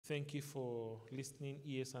Thank you for listening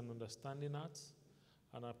ears and understanding hearts.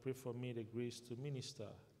 And I pray for me the grace to minister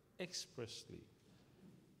expressly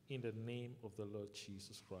in the name of the Lord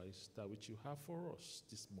Jesus Christ, that which you have for us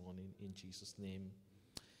this morning in Jesus' name.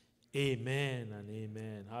 Amen and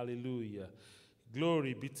amen. Hallelujah.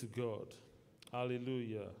 Glory be to God.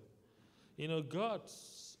 Hallelujah.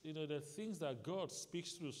 The things that God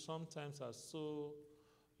speaks through sometimes are so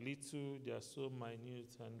little, they are so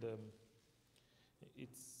minute, and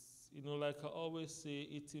it's, like I always say,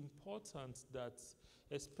 it's important that,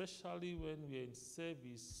 especially when we're in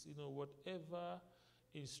service, whatever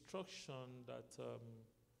instruction that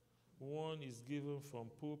one is given from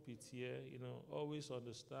pulpit here, always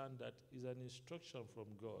understand that is an instruction from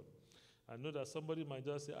God. I know that somebody might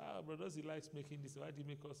just say, brother, he likes making this. Why do you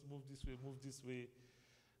make us move this way?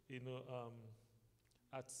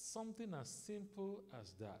 At something as simple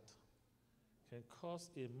as that can cause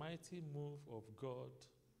a mighty move of God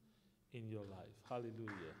in your life.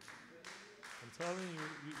 Hallelujah. I'm telling you,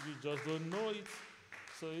 you just don't know it.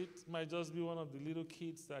 So it might just be one of the little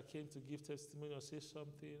kids that came to give testimony or say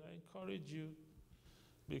something. I encourage you,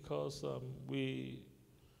 because we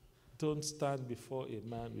don't stand before a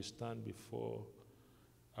man, we stand before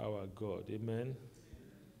our God. Amen.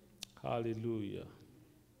 Hallelujah.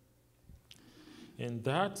 And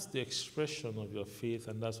that's the expression of your faith,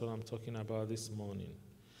 and that's what I'm talking about this morning.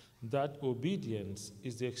 That obedience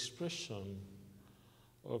is the expression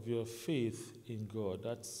of your faith in God.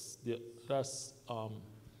 That's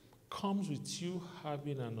comes with you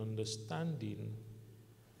having an understanding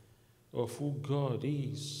of who God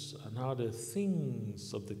is and how the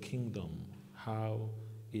things of the kingdom, how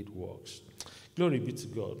it works. Glory be to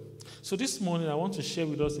God. So this morning I want to share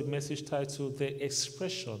with us a message titled The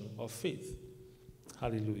Expression of Faith.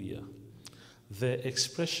 Hallelujah. The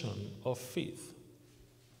expression of faith.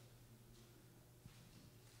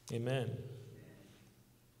 Amen.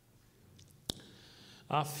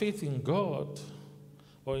 Our faith in God,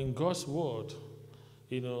 or in God's word,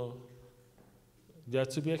 they are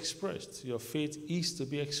to be expressed. Your faith is to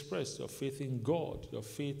be expressed. Your faith in God, your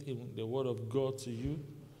faith in the word of God to you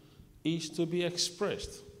is to be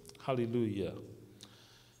expressed. Hallelujah.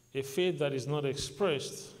 A faith that is not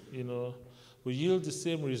expressed, will yield the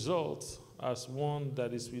same result as one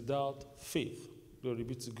that is without faith. Glory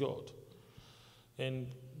be to God.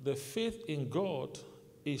 And the faith in God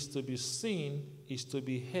is to be seen, is to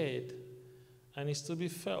be heard, and is to be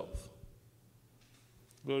felt.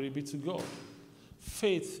 Glory be to God.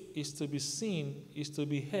 Faith is to be seen, is to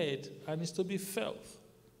be heard, and is to be felt.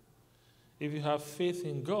 If you have faith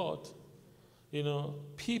in God,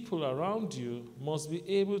 people around you must be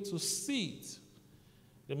able to see it.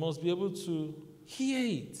 They must be able to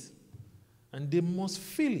hear it. And they must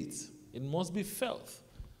feel it. It must be felt.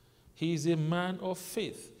 He is a man of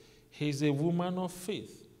faith. He is a woman of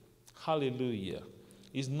faith. Hallelujah.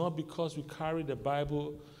 It's not because we carry the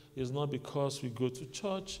Bible. It's not because we go to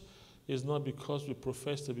church. It's not because we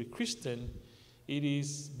profess to be Christian. It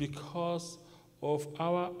is because of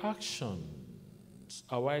our actions,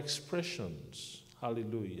 our expressions.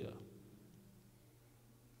 Hallelujah.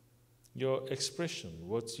 Your expression,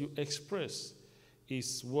 what you express,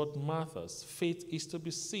 is what matters. Faith is to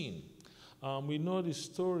be seen. We know the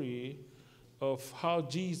story of how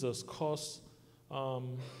Jesus caused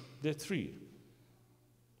the tree.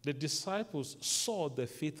 The disciples saw the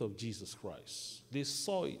faith of Jesus Christ. They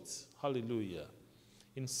saw it. Hallelujah.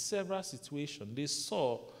 In several situations, they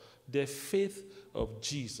saw the faith of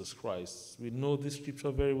Jesus Christ. We know this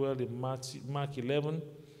scripture very well in Mark 11.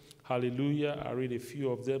 Hallelujah. I read a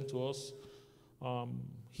few of them to us.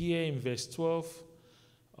 Here in verse 12,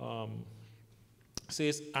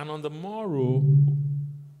 says, "And on the morrow,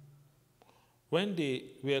 when they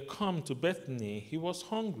were come to Bethany, he was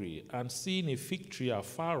hungry, and seeing a fig tree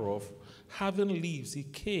afar off, having leaves, he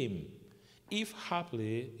came, if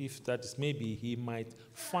haply, if that is maybe, he might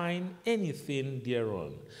find anything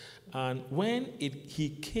thereon. And when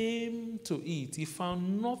he came to eat, he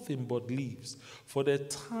found nothing but leaves, for the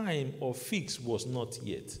time of figs was not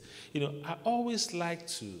yet." I always like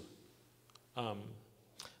to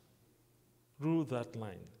rule that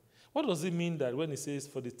line. What does it mean that when it says,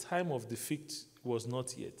 for the time of the fig was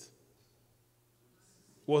not yet?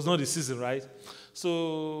 Was not the season, right?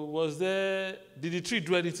 So did the tree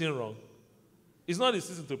do anything wrong? It's not the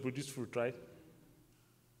season to produce fruit, right?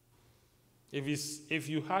 If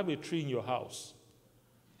you have a tree in your house,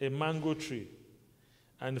 a mango tree,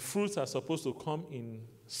 and the fruits are supposed to come in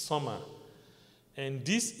summer, and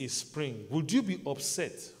this is spring, would you be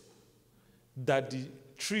upset that the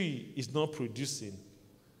tree is not producing?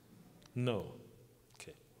 No.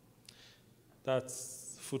 Okay.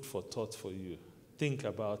 That's food for thought for you. Think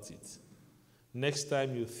about it. Next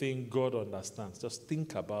time you think God understands, just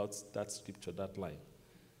think about that scripture, that line.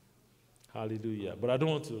 Hallelujah. But I don't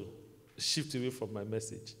want to shift away from my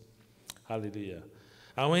message. Hallelujah.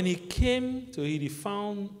 And when he came to it, he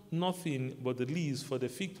found nothing but the leaves, for the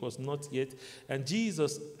fig was not yet. And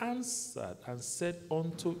Jesus answered and said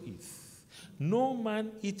unto it, No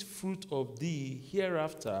man eat fruit of thee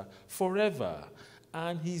hereafter forever.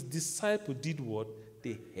 And his disciple did what?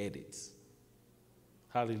 They heard it.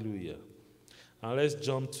 Hallelujah. Now let's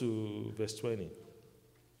jump to verse 20.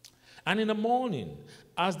 And in the morning,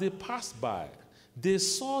 as they passed by, they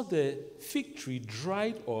saw the fig tree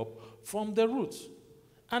dried up from the root.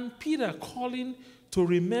 And Peter, calling to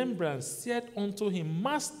remembrance, said unto him,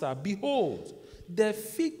 Master, behold, the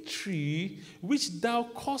fig tree which thou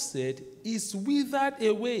cursed is withered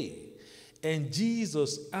away. And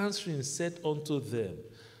Jesus answering said unto them,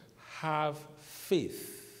 Have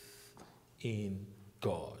faith in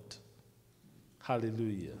God.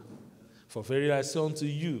 Hallelujah. For verily I say unto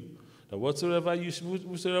you, that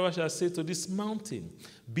whatsoever shall say to this mountain,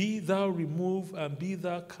 Be thou removed, and be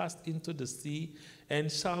thou cast into the sea,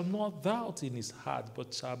 and shall not doubt in his heart,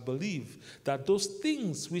 but shall believe that those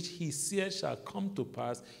things which he said shall come to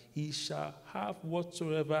pass, he shall have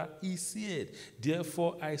whatsoever he said.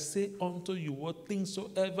 Therefore I say unto you, what things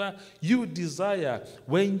soever you desire,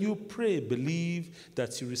 when you pray, believe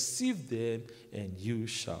that you receive them, and you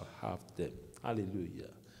shall have them. Hallelujah.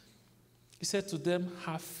 He said to them,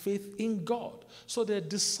 Have faith in God. So the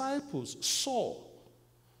disciples saw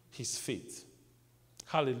his faith.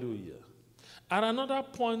 Hallelujah. At another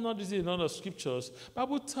point, not in other scriptures,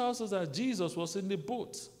 Bible tells us that Jesus was in the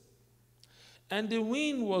boat. And the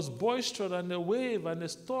wind was boisterous, and the wave and the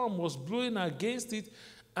storm was blowing against it,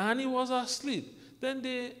 and he was asleep. Then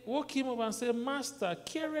they woke him up and said, Master,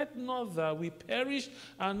 careth not that we perish?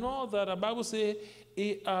 And all that. The Bible says,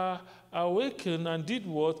 he awakened and did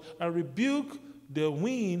what? And rebuked the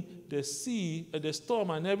wind, the sea, the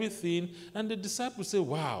storm, and everything. And the disciples say,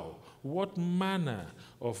 Wow, what manner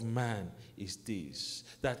of man is this?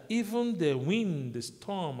 That even the wind, the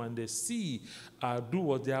storm, and the sea do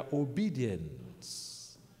what? They are obedient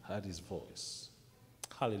at his voice.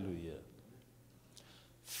 Hallelujah.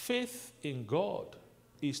 Faith in God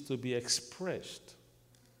is to be expressed.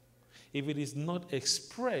 If it is not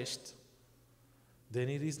expressed, then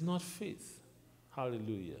it is not faith.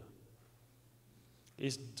 Hallelujah.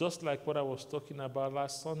 It's just like what I was talking about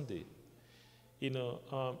last Sunday.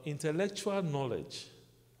 Intellectual knowledge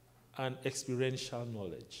and experiential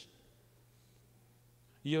knowledge.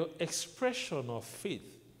 Your expression of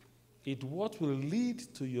faith is what will lead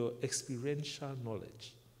to your experiential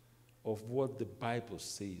knowledge of what the Bible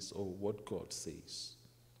says or what God says.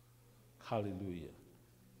 Hallelujah.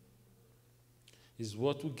 Is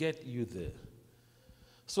what will get you there.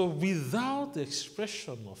 So without the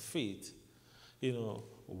expression of faith,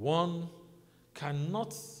 one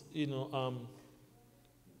cannot,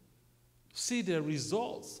 see the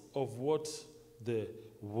results of what the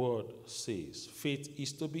word says. Faith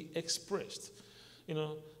is to be expressed.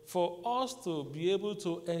 For us to be able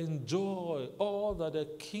to enjoy all that the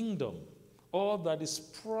kingdom, all that is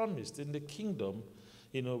promised in the kingdom,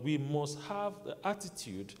 we must have the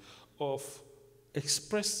attitude of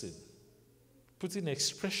expressing, putting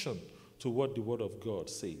expression to what the word of God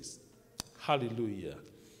says. Hallelujah.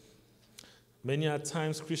 Many a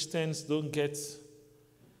times Christians don't get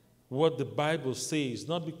what the Bible says,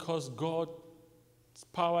 not because God's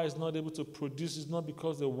power is not able to produce it, not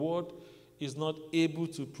because the word is not able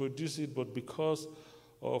to produce it, but because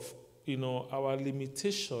of our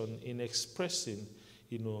limitation in expressing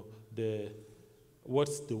what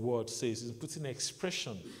the word says, in putting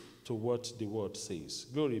expression to what the word says.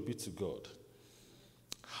 Glory be to God.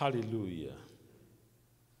 Hallelujah.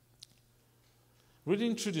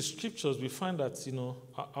 Reading through the scriptures, we find that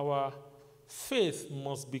our faith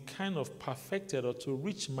must be kind of perfected or to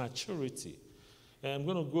reach maturity. And I'm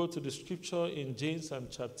going to go to the scripture in James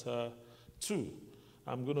chapter 2.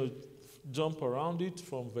 I'm going to jump around it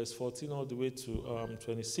from verse 14 all the way to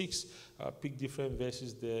 26. I'll pick different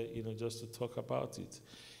verses there, just to talk about it.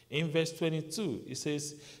 In verse 22, it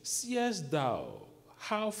says, Seest thou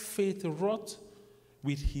how faith wrought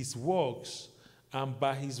with his works, and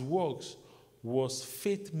by his works was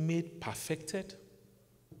faith made perfected?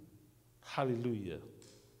 Hallelujah.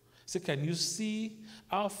 So can you see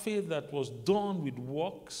our faith that was done with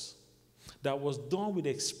works, that was done with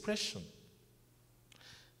expression,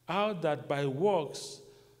 how that by works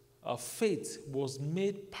of faith was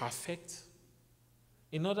made perfect?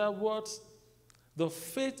 In other words, the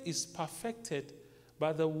faith is perfected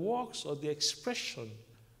by the works or the expression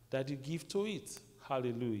that you give to it.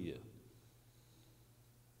 Hallelujah.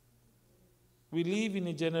 We live in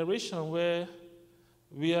a generation where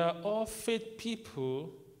we are all faith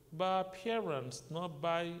people by appearance, not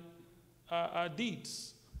by our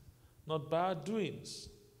deeds, not by our doings.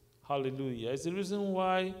 Hallelujah. It's the reason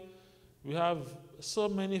why we have so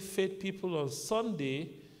many faith people on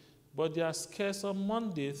Sunday, but they are scarce on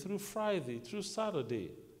Monday through Friday, through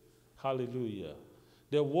Saturday. Hallelujah.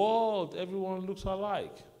 The world, everyone looks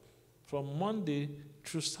alike from Monday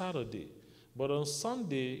through Saturday. But on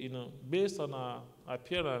Sunday, based on our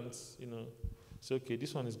appearance, say, okay,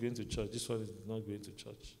 this one is going to church, this one is not going to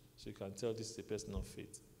church. So you can tell this is a person of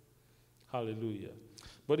faith. Hallelujah.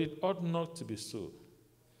 But it ought not to be so.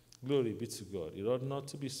 Glory be to God. It ought not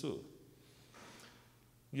to be so.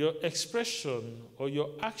 Your expression or your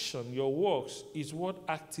action, your works, is what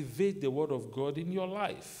activates the word of God in your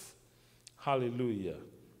life. Hallelujah.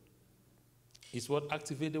 It's what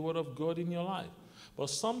activates the word of God in your life. But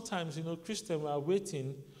sometimes, Christians, we are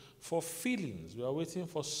waiting for feelings. We are waiting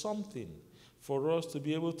for something for us to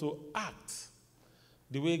be able to act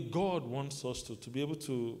the way God wants us to be able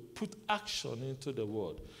to put action into the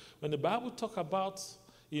word. When the Bible talks about,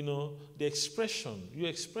 the expression, you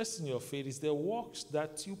expressing your faith is the works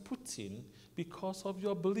that you put in because of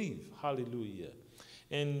your belief. Hallelujah.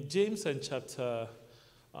 In James and chapter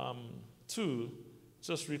 2,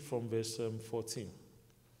 just read from verse 14.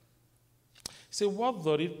 Say, what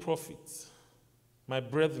doth it profit, my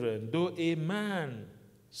brethren, though a man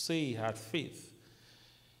say he had faith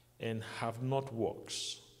and have not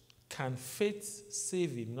works? Can faith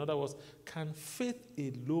save him? In other words, can faith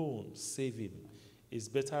alone save him? It's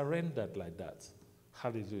better rendered like that.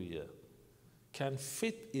 Hallelujah. Can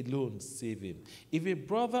faith alone save him? If a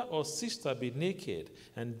brother or sister be naked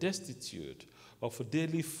and destitute of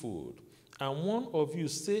daily food, and one of you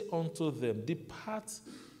say unto them, depart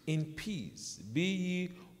in peace, be ye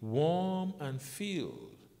warm and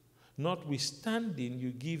filled, notwithstanding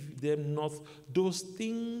you give them not those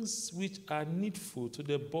things which are needful to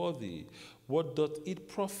the body, what doth it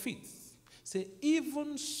profit? Say,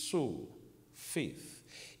 even so, faith,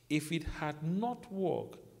 if it had not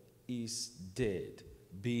worked, is dead,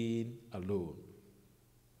 being alone.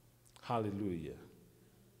 Hallelujah.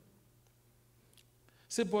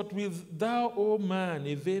 Say, but with thou, O man,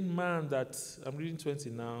 a vain man, that, I'm reading 20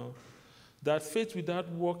 now, that faith without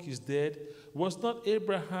work is dead. Was not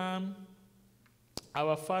Abraham,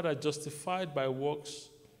 our father, justified by works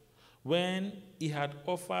when he had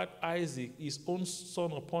offered Isaac, his own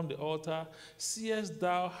son, upon the altar? Seest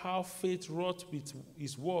thou how faith wrought with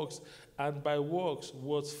his works, and by works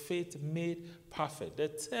was faith made perfect? The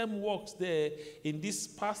term works there in this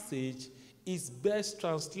passage is best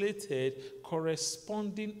translated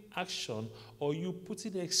corresponding action, or you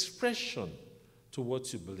putting expression to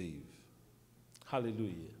what you believe.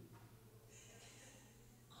 Hallelujah.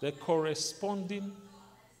 The corresponding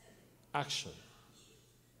action.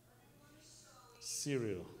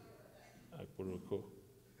 Cereal. Akporoko.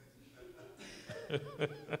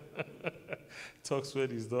 Talks when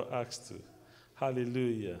he's not asked to.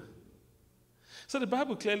 Hallelujah. So the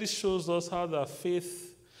Bible clearly shows us how that faith,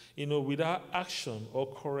 without action or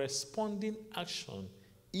corresponding action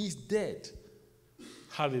is dead.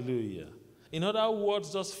 Hallelujah. In other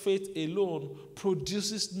words, just faith alone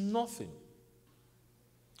produces nothing.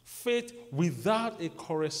 Faith without a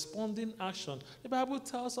corresponding action, the Bible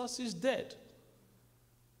tells us, is dead.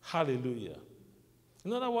 Hallelujah.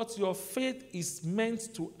 In other words, your faith is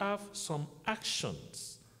meant to have some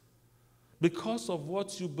actions because of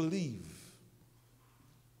what you believe.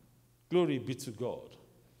 Glory be to God.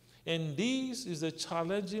 And this is the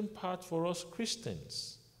challenging part for us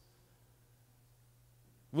Christians.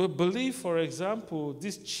 We believe, for example,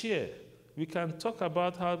 this chair. We can talk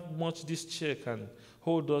about how much this chair can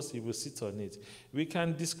hold us if we sit on it. We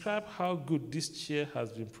can describe how good this chair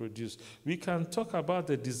has been produced. We can talk about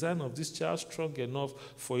the design of this chair, strong enough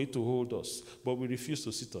for it to hold us, but we refuse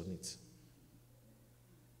to sit on it.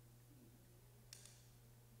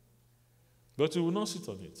 But we will not sit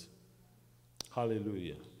on it.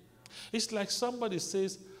 Hallelujah. It's like somebody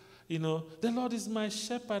says, the Lord is my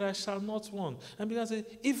shepherd, I shall not want. And because say,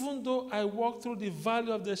 even though I walk through the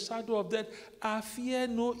valley of the shadow of death, I fear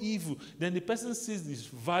no evil. Then the person sees this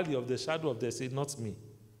valley of the shadow of death, say, not me.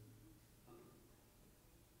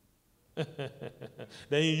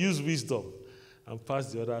 Then you use wisdom and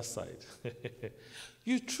pass the other side.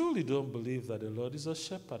 You truly don't believe that the Lord is a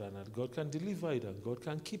shepherd and that God can deliver you and God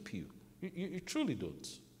can keep you. You truly don't.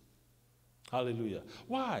 Hallelujah.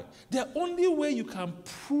 Why? The only way you can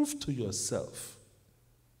prove to yourself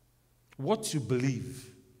what you believe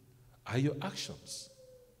are your actions.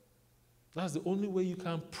 That's the only way you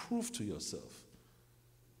can prove to yourself.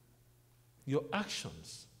 Your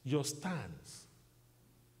actions, your stance.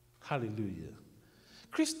 Hallelujah.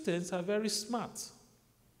 Christians are very smart.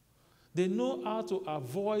 They know how to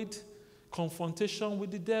avoid confrontation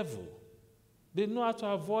with the devil. They know how to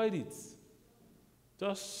avoid it.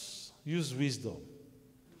 Just use wisdom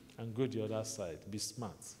and go the other side. Be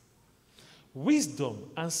smart.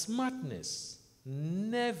 Wisdom and smartness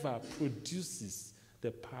never produces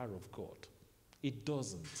the power of God. It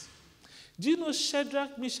doesn't. Do you know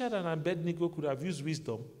Shadrach, Meshach, and Abednego could have used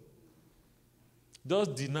wisdom?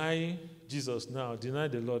 Just deny Jesus now, deny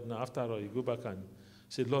the Lord now. After all, you go back and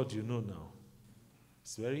say, Lord, you know now.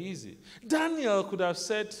 It's very easy. Daniel could have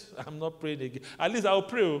said, I'm not praying again. At least I'll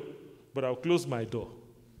pray, but I'll close my door.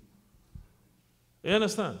 You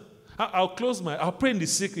understand? I'll pray in the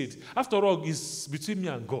secret. After all, it's between me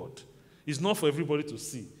and God. It's not for everybody to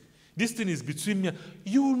see. This thing is between me.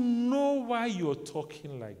 You know why you're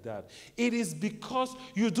talking like that. It is because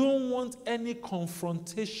you don't want any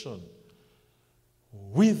confrontation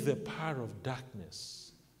with the power of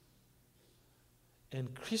darkness.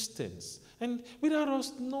 And Christians, and without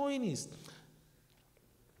us knowing it,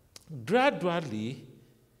 gradually,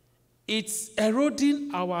 it's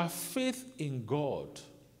eroding our faith in God.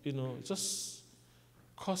 Just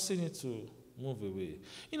causing it to move away.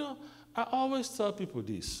 I always tell people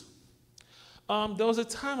this. There was a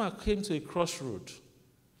time I came to a crossroad,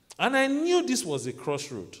 and I knew this was a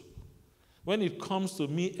crossroad when it comes to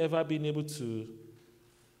me ever being able to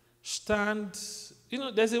stand.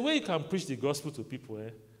 There's a way you can preach the gospel to people.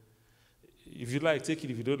 If you like, take it.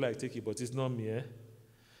 If you don't like, take it. But it's not me.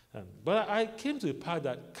 But I came to a part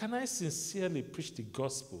that, can I sincerely preach the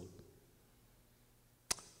gospel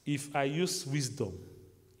if I use wisdom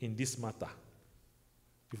in this matter?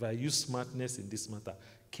 If I use smartness in this matter,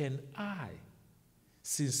 can I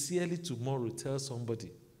sincerely tomorrow tell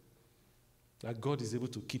somebody that God is able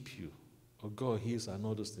to keep you, or God heals and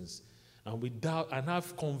all those things, and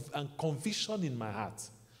have conviction in my heart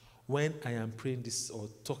when I am praying this or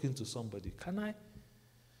talking to somebody? Can I?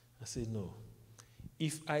 I say no.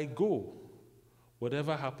 If I go,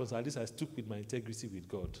 whatever happens, at least I stuck with my integrity with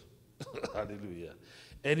God. Hallelujah.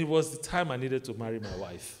 And it was the time I needed to marry my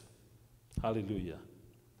wife. Hallelujah.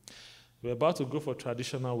 We're about to go for a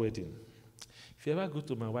traditional wedding. If you ever go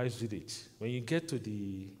to my wife's village, when you get to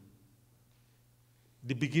the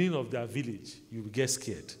beginning of their village, you will get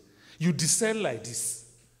scared. You descend like this.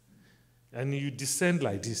 And you descend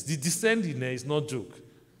like this. The descent in there is not joke.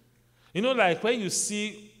 Like when you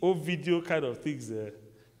see old video kind of things there.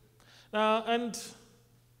 Now, and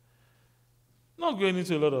not going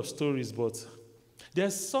into a lot of stories, but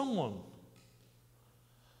there's someone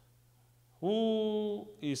who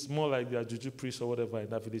is more like their juju priest or whatever in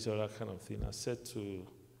that village or that kind of thing. I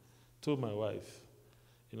told my wife,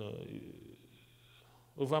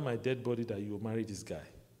 over my dead body that you will marry this guy.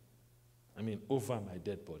 Over my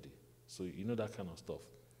dead body. So that kind of stuff.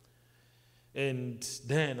 And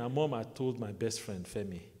then a mom had told my best friend,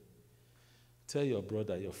 Femi, tell your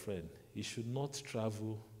brother, your friend, he should not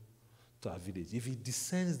travel to our village. If he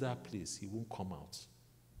descends that place, he won't come out.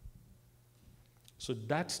 So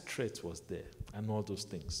that threat was there and all those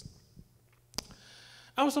things.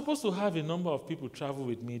 I was supposed to have a number of people travel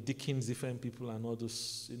with me, deacons, different people, and all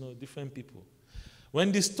those, different people.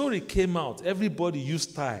 When the story came out, everybody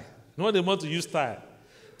used style. They want to use style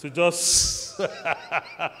to just...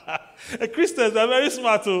 Christians are very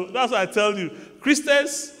smart too. That's what I tell you.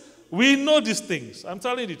 Christians, we know these things. I'm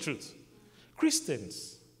telling you the truth.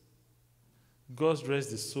 Christians, God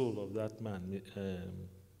rest the soul of that man,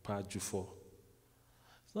 Pa Jufo.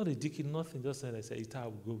 It's not a deacon, nothing. Just said, I said, I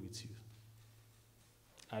will go with you.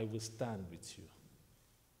 I will stand with you.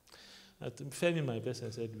 Femi, my best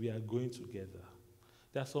friend, said, we are going together.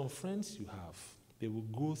 There are some friends you have. They will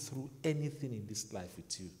go through anything in this life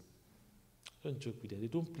with you. Don't joke with them. They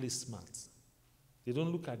don't play smart. They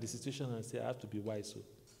don't look at the situation and say, I have to be wise.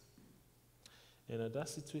 And at that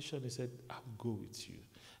situation, he said, I'll go with you.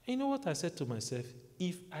 And you know what I said to myself?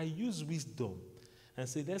 If I use wisdom and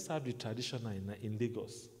say, let's have the tradition in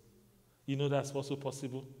Lagos, that's also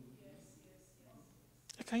possible?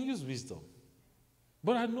 Yes. I can use wisdom.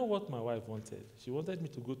 But I know what my wife wanted. She wanted me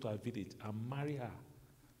to go to her village and marry her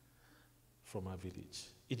from her village.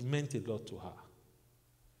 It meant a lot to her.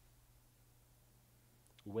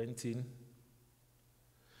 Went in,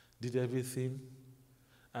 did everything,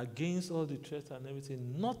 against all the threats and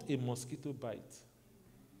everything, not a mosquito bite.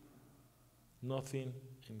 Nothing,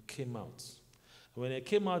 and came out. When I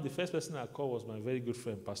came out, the first person I called was my very good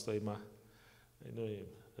friend, Pastor Emma. I know him.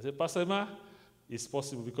 I said, Pastor Emma, it's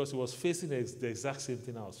possible, because he was facing the exact same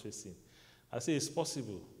thing I was facing. I say it's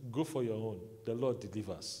possible. Go for your own. The Lord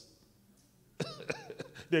delivers.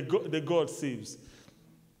 The God saves.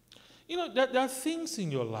 You know, there are things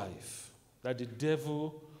in your life that the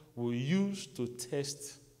devil will use to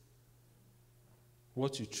test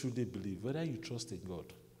what you truly believe, whether you trust in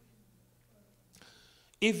God.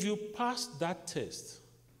 If you pass that test,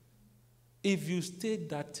 if you state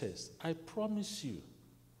that test, I promise you,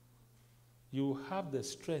 you will have the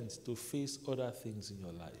strength to face other things in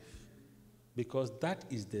your life. Because that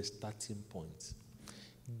is the starting point.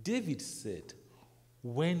 David said,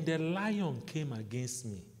 when the lion came against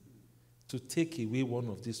me to take away one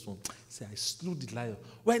of these ones, say, I slew the lion.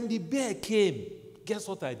 When the bear came, guess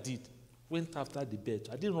what I did? Went after the bear.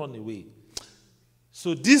 I didn't run away.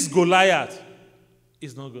 So this Goliath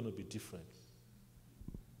is not going to be different.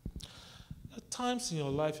 At times in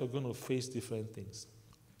your life, you're going to face different things.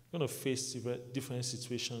 You're going to face different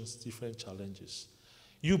situations, different challenges.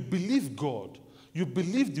 You believe God. You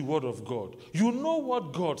believe the word of God. You know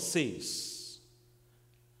what God says.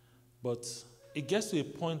 But it gets to a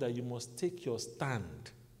point that you must take your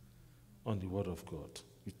stand on the word of God.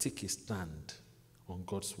 You take a stand on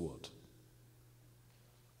God's word.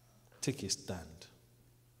 Take a stand.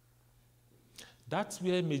 That's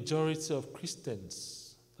where majority of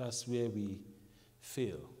Christians, that's where we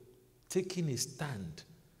fail. Taking a stand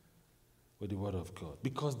with the word of God.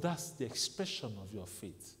 Because that's the expression of your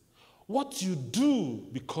faith. What you do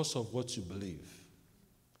because of what you believe.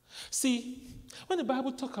 See, when the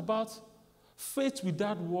Bible talks about faith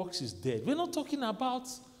without works is dead, we're not talking about,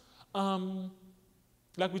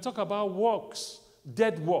 like we talk about works,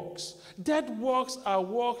 dead works. Dead works are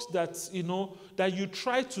works that, that you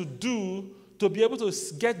try to do to be able to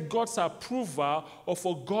get God's approval or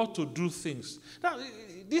for God to do things. Now,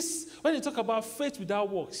 when you talk about faith without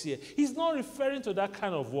works here, he's not referring to that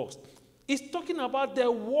kind of works. He's talking about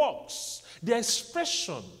their works, their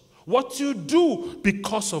expression, what you do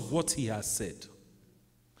because of what he has said.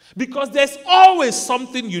 Because there's always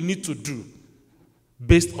something you need to do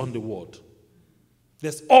based on the word.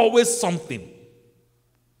 There's always something.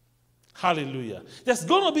 Hallelujah. There's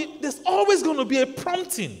always going to be a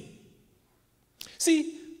prompting.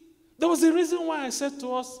 See, there was a reason why I said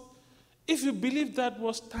to us, if you believe that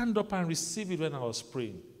word, stand up and receive it when I was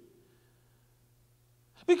praying.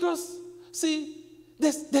 Because, see,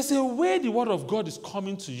 there's a way the word of God is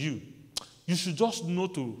coming to you. You should just know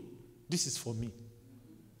this is for me.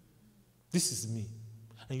 This is me.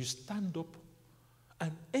 And you stand up,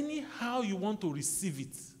 and anyhow you want to receive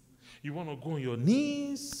it. You want to go on your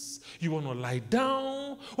knees. You want to lie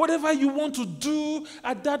down. Whatever you want to do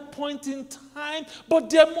at that point in time. But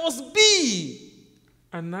there must be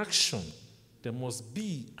an action. There must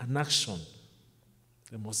be an action.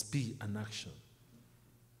 There must be an action.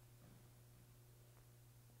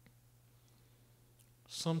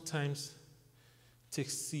 Sometimes take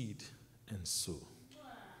seed and sow.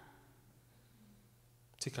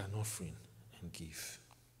 Take an offering and give.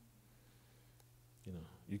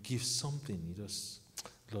 You give something, you just,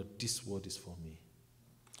 Lord, this word is for me.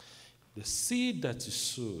 The seed that you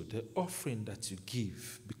sow, the offering that you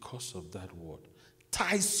give because of that word,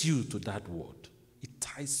 ties you to that word. It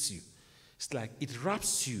ties you. It's like it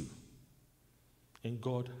wraps you. And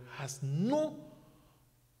God has no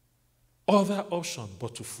other option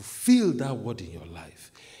but to fulfill that word in your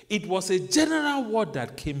life. It was a general word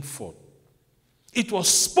that came forth. It was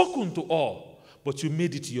spoken to all, but you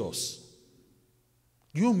made it yours.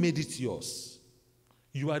 You made it yours.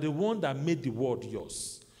 You are the one that made the word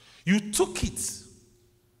yours. You took it,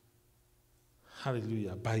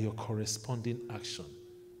 hallelujah, by your corresponding action.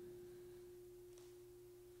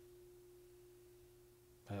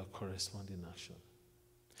 By your corresponding action.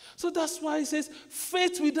 So that's why it says,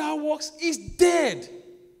 faith without works is dead.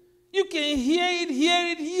 You can hear it.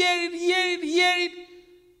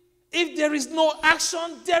 If there is no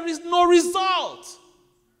action, there is no result.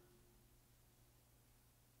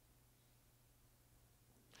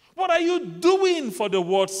 What are you doing for the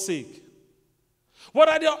word's sake? What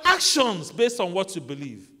are your actions based on what you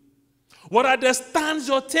believe? What are the stands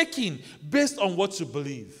you're taking based on what you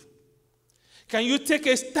believe? Can you take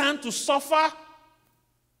a stand to suffer?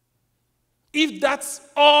 If that's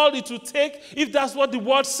all it will take, if that's what the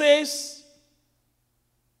word says,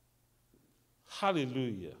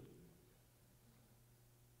 hallelujah.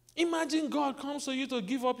 Imagine God comes to you to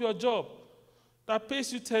give up your job that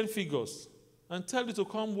pays you 10 figures and tell you to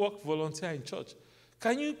come work volunteer in church.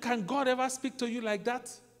 Can God ever speak to you like that?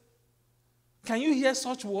 Can you hear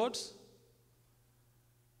such words?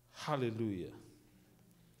 Hallelujah.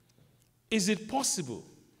 Is it possible?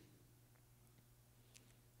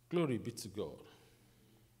 Glory be to God.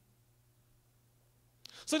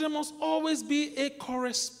 So there must always be a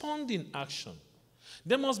corresponding action.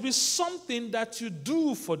 There must be something that you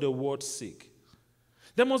do for the word's sake.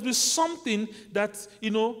 There must be something that,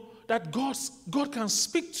 that God can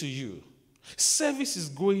speak to you. Service is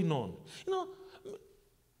going on.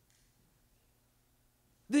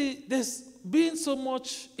 There's been so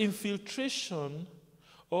much infiltration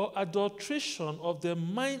or adulteration of the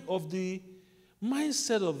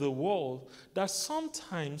mindset of the world that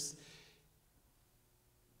sometimes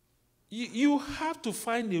you have to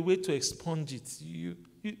find a way to expunge it.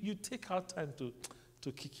 You take out time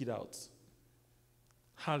to kick it out.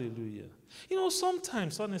 Hallelujah.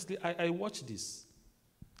 Sometimes, honestly, I watch this.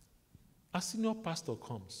 A senior pastor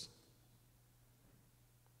comes,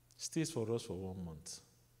 stays for us for 1 month,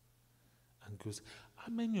 and goes,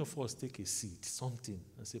 how many of us take a seat, something,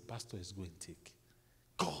 and say, Pastor is going to take?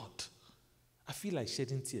 God, I feel like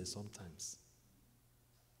shedding tears sometimes.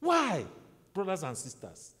 Why, brothers and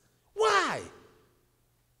sisters? Why?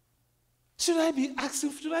 Should I be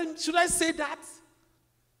asking, should I say that?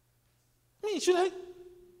 Should I?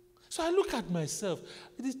 So I look at myself.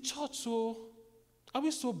 The church, are we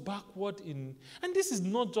so backward in, and this is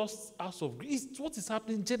not just House of Grace, it's what is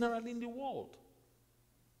happening generally in the world.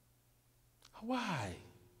 Why?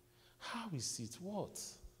 How is it? What?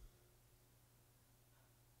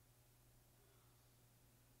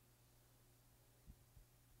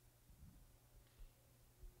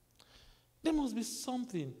 There must be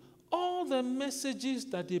something. All the messages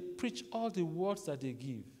that they preach, all the words that they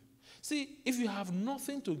give. See, if you have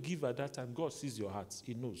nothing to give at that time, God sees your heart.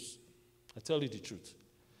 He knows. I tell you the truth.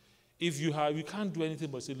 If you can't do anything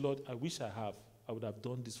but say, Lord, I wish I would have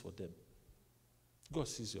done this for them. God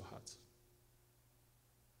sees your heart.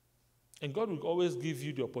 And God will always give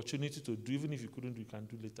you the opportunity to do, even if you couldn't do, you can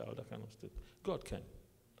do later, all that kind of stuff. God can.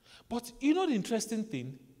 But the interesting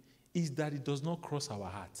thing is that it does not cross our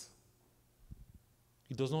heart.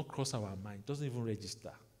 It does not cross our mind. It doesn't even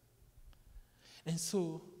register. And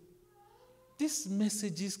so, these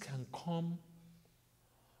messages can come,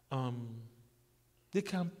 they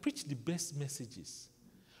can preach the best messages,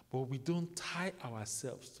 but we don't tie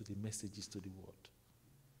ourselves to the messages, to the word.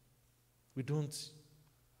 We don't.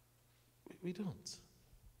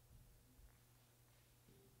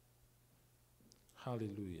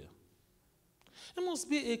 Hallelujah. There must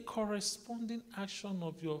be a corresponding action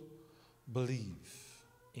of your belief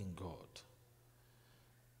in God.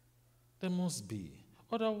 There must be.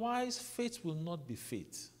 Otherwise, faith will not be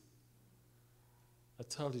faith. I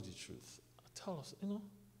tell you the truth. I tell us,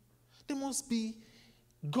 there must be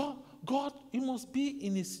God, you must be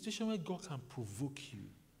in a situation where God can provoke you,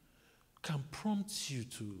 can prompt you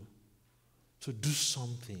to do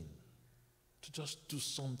something, to just do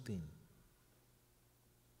something.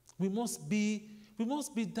 We must be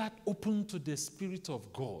that open to the Spirit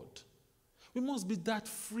of God. We must be that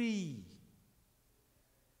free.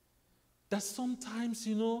 That sometimes,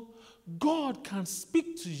 God can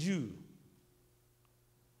speak to you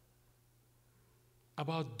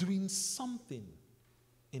about doing something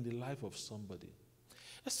in the life of somebody.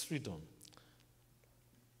 Let's read on.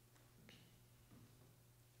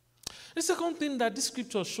 The second thing that this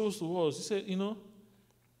scripture shows to us, he said,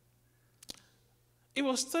 it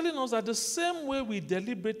was telling us that the same way we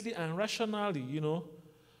deliberately and rationally,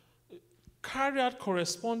 carry out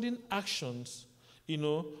corresponding actions,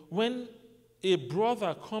 when a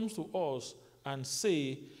brother comes to us and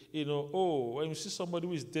say, when you see somebody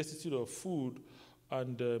who is destitute of food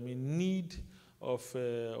and in need of,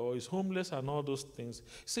 or is homeless and all those things,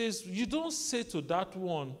 says, you don't say to that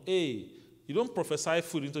one, hey, you don't prophesy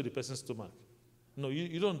food into the person's stomach. No,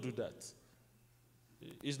 you don't do that.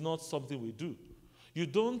 It's not something we do. You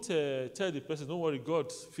don't tell the person, don't worry,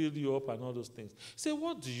 God filled you up and all those things. Say,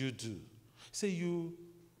 what do you do? Say,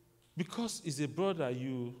 because he's a brother,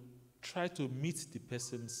 you try to meet the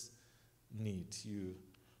person's need. You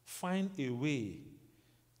find a way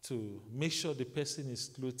to make sure the person is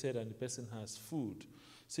clothed and the person has food.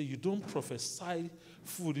 Say, you don't prophesy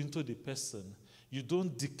food into the person. You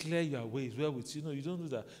don't declare your ways wherewith, you don't do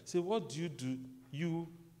that. Say, what do? You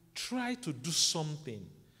try to do something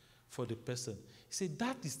for the person. Say,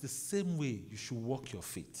 that is the same way you should walk your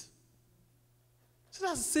faith. So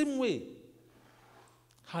that's the same way.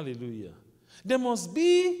 Hallelujah. There must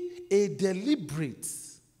be a deliberate,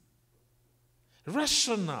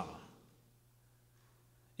 rational,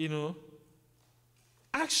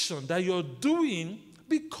 action that you're doing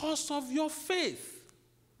because of your faith.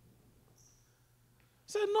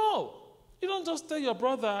 Say, no. You don't just tell your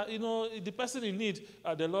brother, the person in need,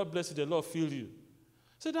 the Lord bless you, the Lord fill you.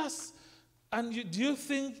 So And do you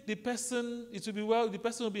think the person, it will be well, the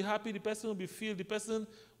person will be happy, the person will be filled, the person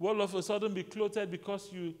will all of a sudden be clothed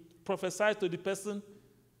because you prophesy to the person,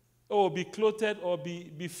 or be clothed or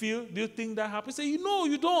be filled? Do you think that happens? Say, no,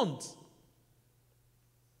 you don't.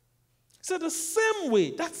 So the same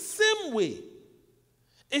way, that same way,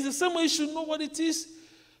 it's the same way you should know what it is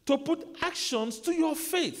to put actions to your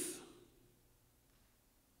faith.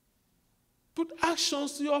 Put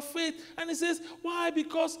actions to your faith. And it says, why?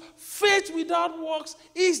 Because faith without works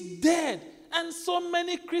is dead. And so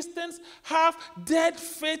many Christians have dead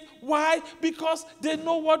faith. Why? Because they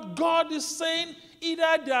know what God is saying.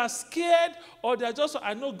 Either they are scared or they are just,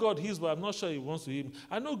 I know God heals, but I'm not sure he wants to heal me.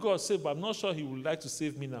 I know God saved, but I'm not sure he would like to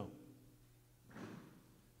save me now.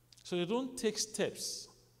 So they don't take steps.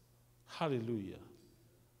 Hallelujah.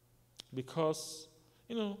 Because,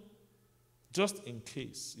 just in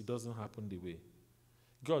case it doesn't happen the way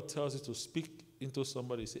God tells you to speak into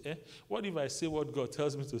somebody, say, what if I say what God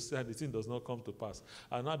tells me to say and the thing does not come to pass?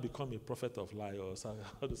 I'll not become a prophet of lie or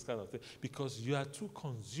all this kind of thing. Because we are too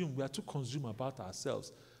consumed about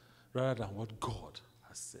ourselves rather than what God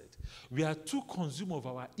has said. We are too consumed of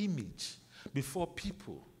our image before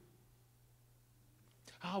people,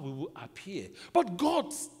 how we will appear. But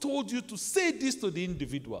God told you to say this to the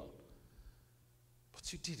individual.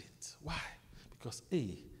 But you didn't. Why? Because,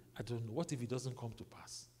 I don't know. What if it doesn't come to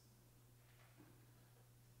pass?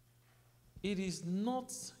 It is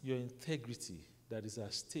not your integrity that is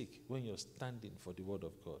at stake when you're standing for the word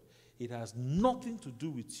of God. It has nothing to do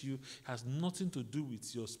with you. It has nothing to do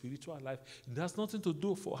with your spiritual life. It has nothing to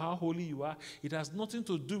do for how holy you are. It has nothing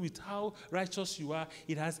to do with how righteous you are.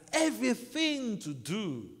 It has everything to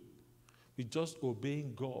do with just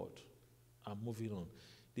obeying God and moving on.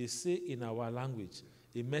 They say in our language,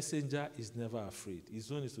 a messenger is never afraid.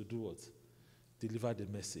 His own is to do what? Deliver the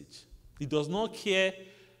message. He does not care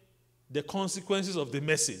the consequences of the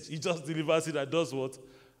message. He just delivers it and does what?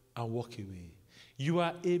 And walk away. You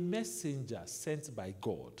are a messenger sent by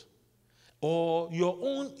God. Or your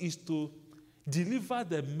own is to deliver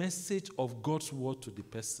the message of God's word to the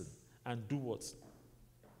person and do what?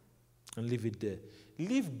 And leave it there.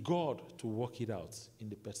 Leave God to work it out in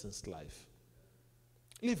the person's life.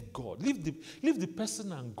 Leave God. Leave the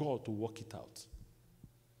person and God to work it out.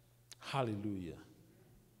 Hallelujah.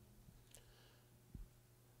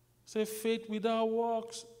 Say, faith without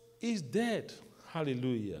works is dead.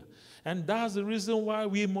 Hallelujah. And that's the reason why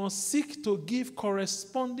we must seek to give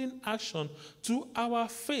corresponding action to our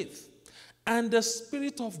faith. And the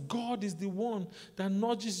Spirit of God is the one that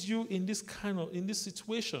nudges you in this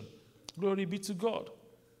situation. Glory be to God.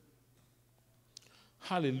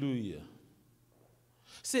 Hallelujah.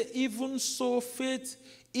 Say, even so, faith,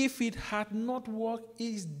 if it had not worked,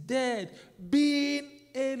 is dead, being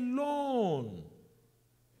alone.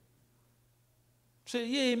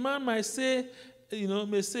 Say, a man might say,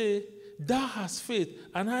 may say, thou hast faith,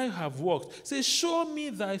 and I have works. Say, show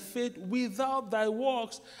me thy faith without thy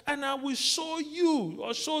works, and I will show you,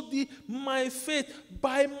 or show thee my faith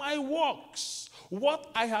by my works.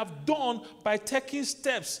 What I have done by taking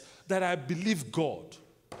steps that I believe God.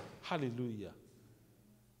 Hallelujah.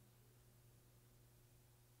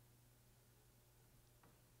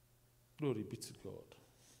 Glory be to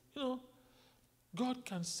God. God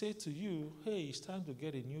can say to you, hey, it's time to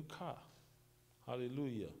get a new car.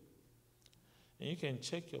 Hallelujah. And you can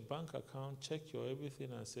check your bank account, check your everything,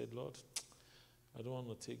 and say, Lord, I don't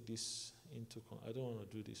want to take this I don't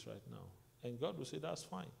want to do this right now. And God will say, that's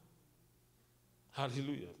fine.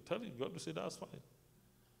 Hallelujah. Tell you, God will say, that's fine.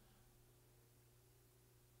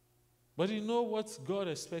 But you know what God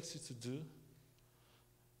expects you to do?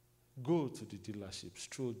 Go to the dealership,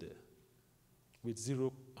 stroll there, with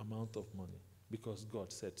zero amount of money, because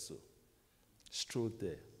God said so. Stroll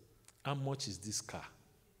there. How much is this car?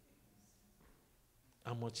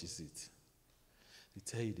 How much is it? They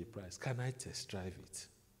tell you the price. Can I test drive it?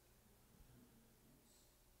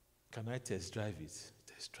 Can I test drive it?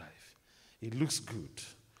 Test drive. It looks good.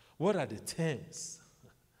 What are the terms?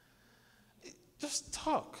 Just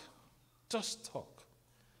talk. Just talk.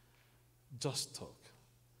 Just talk.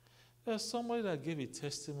 There's somebody that gave a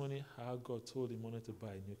testimony how God told him wanted to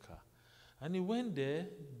buy a new car. And he went there,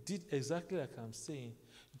 did exactly like I'm saying.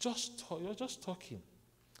 Just talk. You're just talking.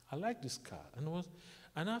 I like this car.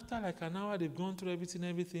 And after like an hour, they've gone through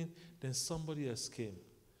everything, then somebody else came.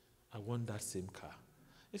 I want that same car.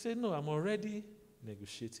 He said, no, I'm already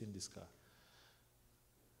negotiating this car.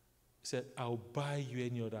 He said, I'll buy you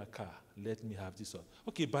any other car. Let me have this one.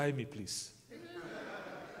 Okay, buy me, please.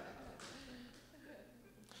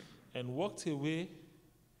 And walked away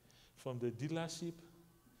from the dealership,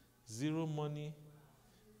 zero money,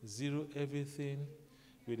 zero everything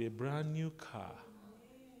with a brand new car.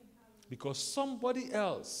 Because somebody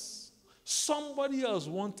else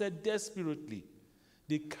wanted desperately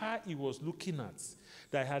the car he was looking at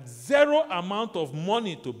that had zero amount of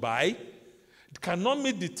money to buy, cannot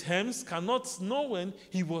meet the terms, cannot know when.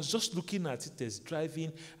 He was just looking at it as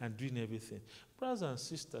driving and doing everything. Brothers and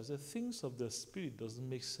sisters, the things of the Spirit doesn't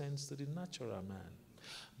make sense to the natural man.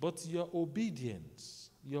 But your obedience,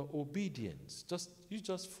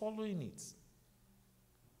 just following it,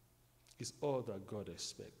 is all that God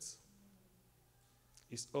expects.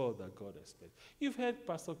 It's all that God expects. You've heard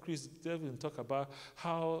Pastor Chris Devin talk about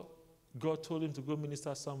how God told him to go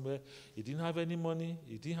minister somewhere. He didn't have any money.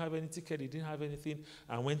 He didn't have any ticket. He didn't have anything.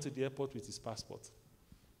 And went to the airport with his passport.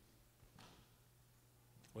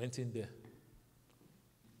 Went in there.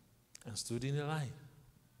 And stood in a line.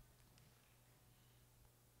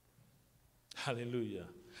 Hallelujah.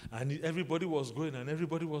 And everybody was going. And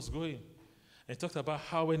he talked about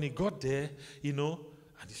how when he got there, and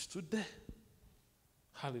he stood there.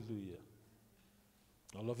 Hallelujah.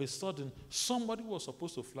 All of a sudden, somebody was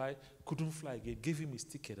supposed to fly, couldn't fly again, gave him his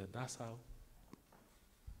ticket, and that's how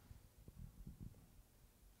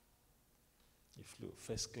he flew,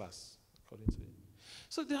 first class, according to him.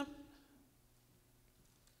 So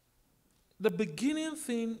the beginning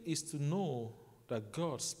thing is to know that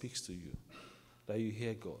God speaks to you, that you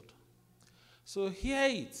hear God. So hear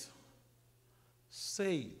it,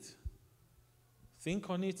 say it, think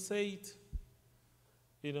on it, say it.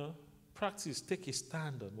 Practice, take a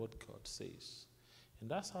stand on what God says. And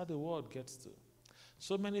that's how the world gets to.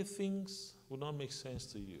 So many things will not make sense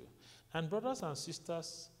to you. And brothers and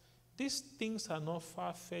sisters, these things are not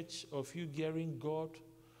far-fetched of you hearing God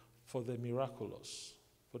for the miraculous,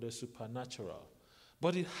 for the supernatural.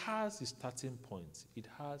 But it has its starting point. It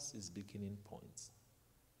has its beginning point.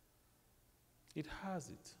 It has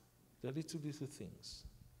it. The little things.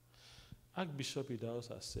 Archbishop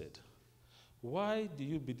Idahosa said, why do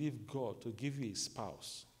you believe God to give you a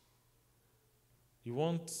spouse? You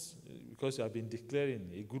want, because you have been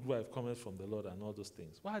declaring a good wife cometh from the Lord and all those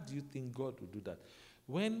things. Why do you think God will do that?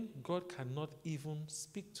 When God cannot even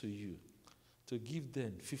speak to you to give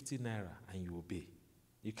them 50 naira and you obey.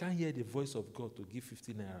 You can't hear the voice of God to give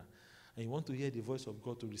 50 naira and you want to hear the voice of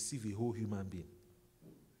God to receive a whole human being.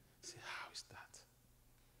 Say, how is that?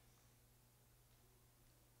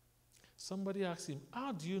 Somebody asked him,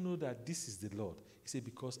 how do you know that this is the Lord? He said,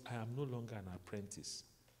 because I am no longer an apprentice.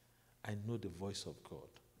 I know the voice of God.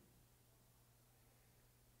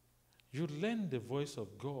 You learn the voice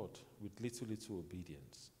of God with little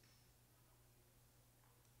obedience.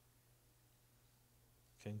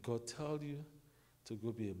 Can God tell you to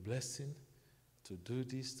go be a blessing, to do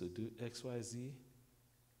this, to do X, Y, Z,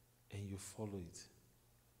 and you follow it?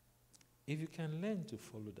 If you can learn to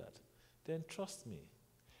follow that, then trust me,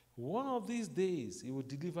 one of these days, He will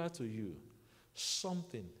deliver to you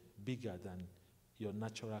something bigger than your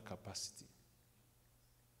natural capacity.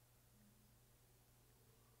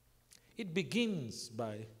 It begins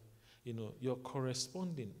by, your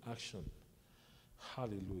corresponding action.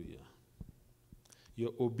 Hallelujah.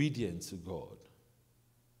 Your obedience to God.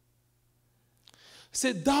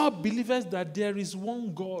 Say, thou believest that there is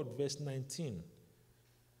one God, verse 19.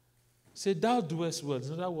 Say, thou doest well.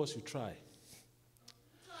 In other words, you try.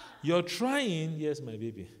 You're trying, yes, my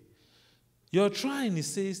baby. You're trying, he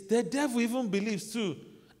says, the devil even believes too.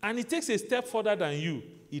 And he takes a step further than you.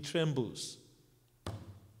 He trembles.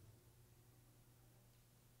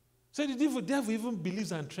 So the devil even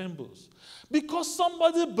believes and trembles. Because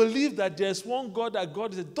somebody believes that there's one God, that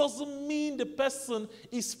God is, it doesn't mean the person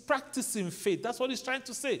is practicing faith. That's what he's trying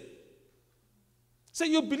to say. Say,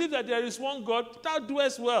 you believe that there is one God, thou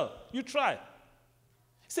doest well. You try.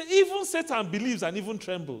 Say, even Satan believes and even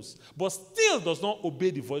trembles, but still does not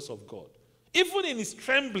obey the voice of God. Even in his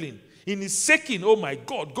trembling, in his shaking, oh my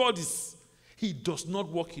God, he does not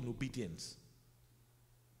walk in obedience.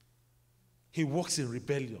 He walks in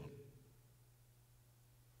rebellion.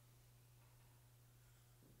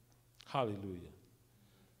 Hallelujah.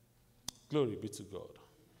 Glory be to God.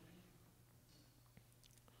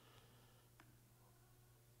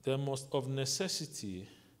 There must of necessity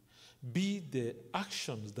be the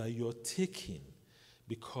actions that you're taking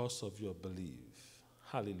because of your belief.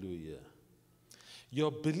 Hallelujah.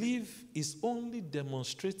 Your belief is only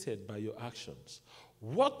demonstrated by your actions.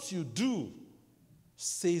 What you do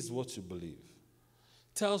says what you believe.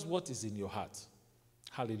 Tells what is in your heart.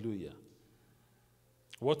 Hallelujah.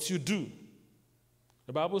 What you do.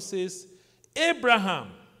 The Bible says,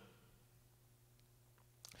 Abraham.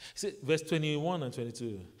 Verse 21 and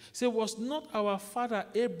 22. Say, was not our father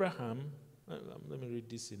Abraham Let me read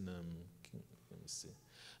this in, let me see.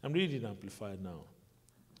 I'm reading Amplified now.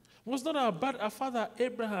 Was not our father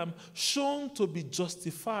Abraham shown to be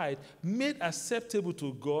justified, made acceptable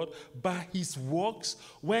to God by his works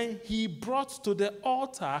when he brought to the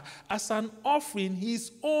altar as an offering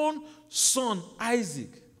his own son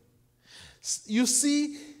Isaac? You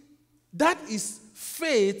see, that is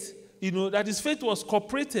faith, that his faith was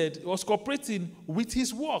cooperating with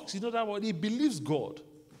his works. That he believes God.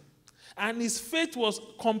 And his faith was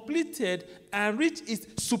completed and reached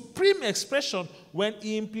its supreme expression when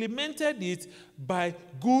he implemented it by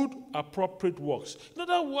good, appropriate works. In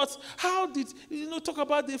other words, how did, talk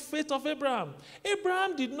about the faith of Abraham?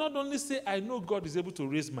 Abraham did not only say, I know God is able to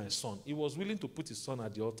raise my son. He was willing to put his son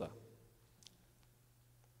at the altar.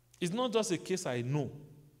 It's not just a case I know.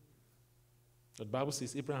 The Bible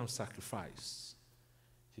says Abraham sacrificed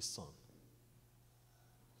his son.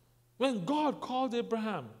 When God called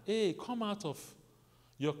Abraham, hey, come out of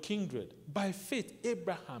your kindred, by faith,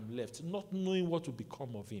 Abraham left, not knowing what would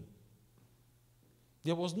become of him.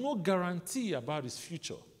 There was no guarantee about his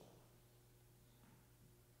future.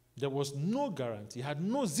 There was no guarantee. He had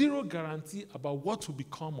zero guarantee about what would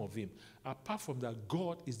become of him, apart from that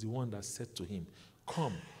God is the one that said to him,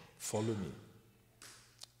 come, follow me.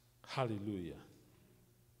 Hallelujah.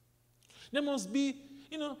 There must be,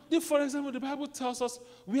 for example, the Bible tells us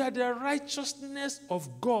we are the righteousness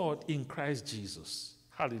of God in Christ Jesus.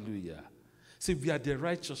 Hallelujah. See, we are the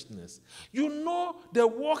righteousness. The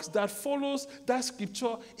works that follows that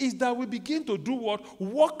scripture is that we begin to do what?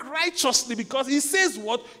 Walk righteously, because he says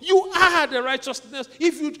what? You are the righteousness.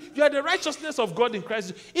 If you are the righteousness of God in Christ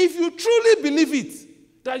Jesus. If you truly believe it,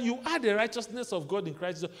 that you are the righteousness of God in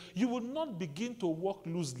Christ Jesus, you will not begin to walk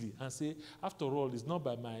loosely and say, after all, it's not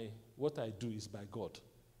by what I do, is by God.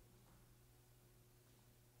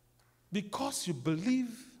 Because you believe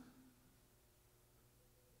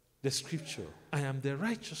the scripture, I am the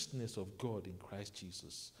righteousness of God in Christ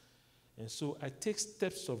Jesus. And so I take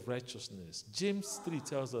steps of righteousness. James 3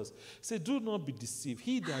 tells us, say, do not be deceived.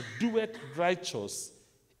 He that doeth righteous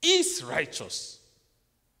is righteous.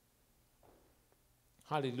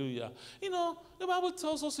 Hallelujah. The Bible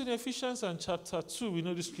tells us in Ephesians and chapter 2, we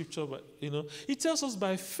know the scripture, but, it tells us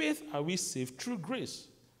by faith are we saved through grace.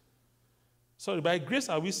 Sorry, by grace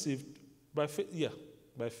are we saved. By faith,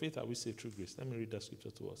 by faith are we saved through grace. Let me read that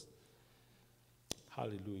scripture to us.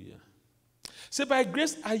 Hallelujah. Say, by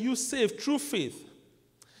grace are you saved through faith,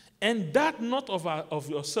 and that not of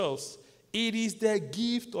yourselves. It is the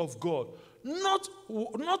gift of God,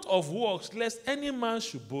 not of works, lest any man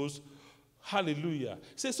should boast. Hallelujah.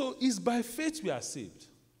 Say, so it's by faith we are saved.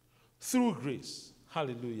 Through grace.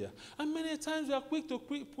 Hallelujah. And many times we are quick to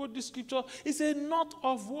quote this scripture. It says, not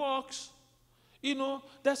of works.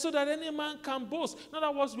 That so that any man can boast. In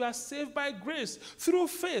other words, we are saved by grace. Through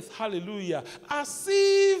faith. Hallelujah. As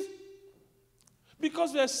if,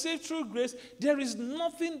 because we are saved through grace, there is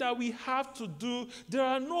nothing that we have to do. There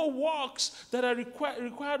are no works that are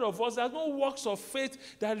required of us. There are no works of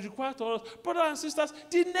faith that are required of us. Brothers and sisters,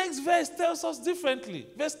 the next verse tells us differently.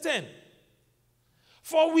 Verse 10.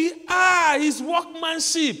 For we are his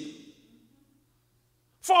workmanship.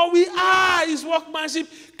 For we are his workmanship,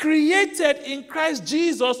 created in Christ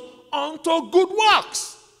Jesus unto good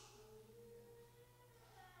works.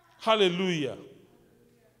 Hallelujah.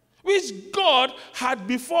 Which God had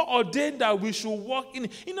before ordained that we should walk in.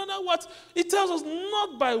 In other words, it tells us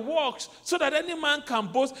not by works so that any man can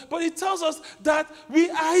boast, but it tells us that we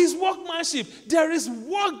are his workmanship. There is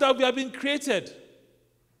work that we have been created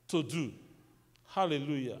to do.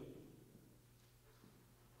 Hallelujah.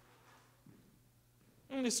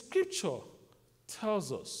 And the scripture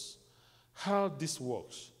tells us how this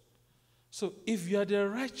works. So if you are the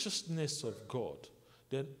righteousness of God,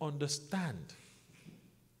 then understand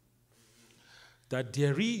that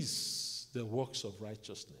there is the works of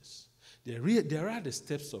righteousness. There are the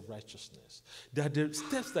steps of righteousness. There are the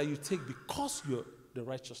steps that you take because you're the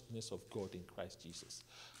righteousness of God in Christ Jesus.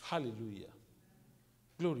 Hallelujah.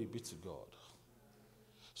 Glory be to God.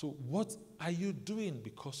 So what are you doing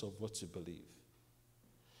because of what you believe?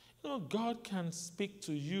 God can speak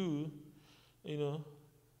to you,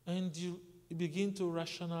 and you begin to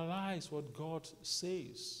rationalize what God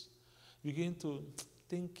says. Begin to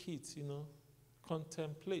think it,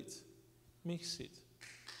 contemplate, mix it.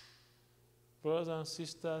 Brothers and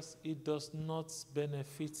sisters, it does not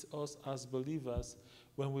benefit us as believers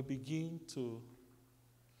when we begin to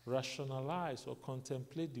rationalize or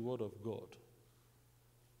contemplate the Word of God.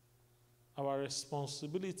 Our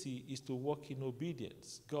responsibility is to walk in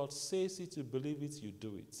obedience. God says it, you believe it, you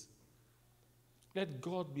do it. Let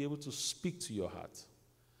God be able to speak to your heart.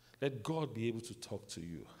 Let God be able to talk to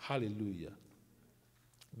you. Hallelujah.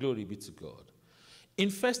 Glory be to God. In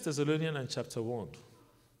 1 Thessalonians chapter 1,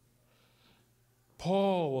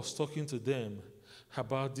 Paul was talking to them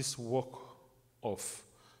about this walk of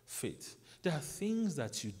faith. There are things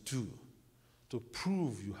that you do to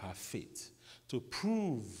prove you have faith, to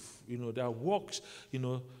prove, there are works,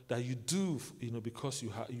 that you do, because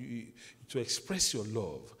to express your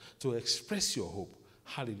love, to express your hope.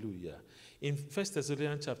 Hallelujah. In 1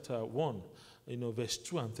 Thessalonians chapter 1, verse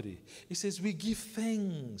 2 and 3, it says, we give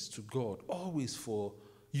thanks to God always for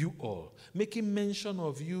you all, making mention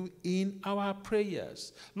of you in our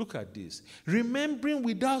prayers. Look at this. Remembering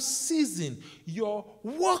without ceasing your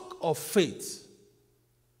work of faith.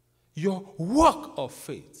 Your work of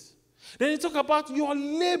faith. Then you talk about your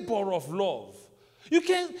labor of love. You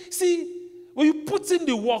can see, when you put in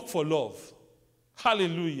the work for love,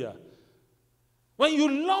 hallelujah. When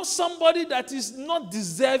you love somebody that is not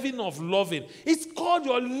deserving of loving, it's called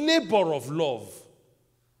your labor of love.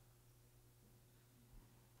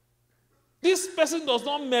 This person does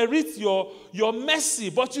not merit your mercy,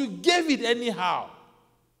 but you gave it anyhow.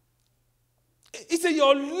 It's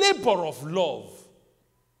your labor of love.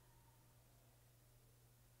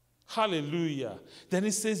 Hallelujah. Then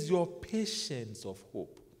it says your patience of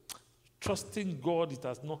hope. Trusting God, it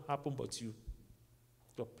has not happened, but you're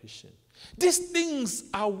patient. These things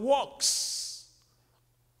are works.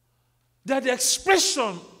 They are the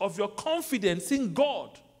expression of your confidence in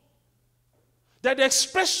God. They're the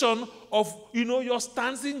expression of, your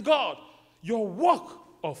stance in God. Your work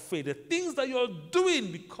of faith. The things that you're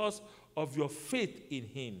doing because of your faith in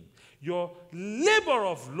Him. Your labor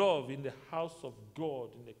of love in the house of God,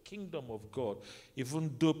 in the kingdom of God.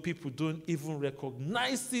 Even though people don't even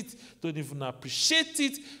recognize it, don't even appreciate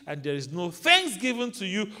it, and there is no thanks given to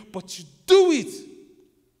you, but you do it.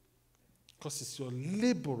 Because it's your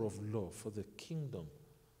labor of love for the kingdom.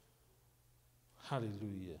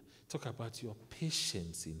 Hallelujah. Talk about your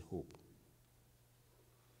patience in hope.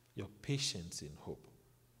 Your patience in hope.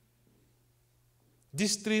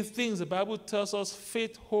 These three things, the Bible tells us,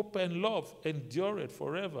 faith, hope, and love endure it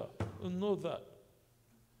forever. You know that.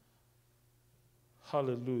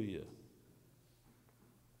 Hallelujah.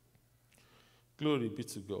 Glory be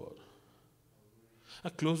to God. I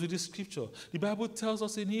close with this scripture. The Bible tells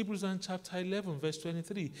us in Hebrews and chapter 11, verse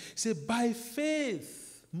 23, it says, by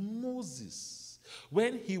faith, Moses,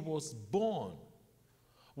 when he was born,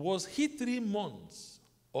 was hid 3 months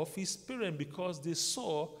of his parents because they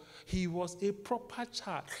saw he was a proper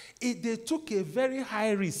child. They took a very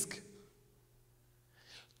high risk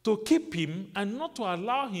to keep him and not to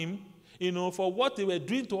allow him, for what they were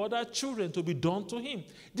doing to other children to be done to him.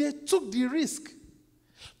 They took the risk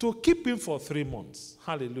to keep him for 3 months.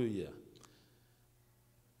 Hallelujah.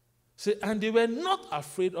 See, and they were not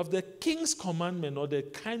afraid of the king's commandment or the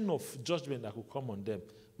kind of judgment that could come on them,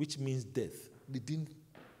 which means death. They didn't.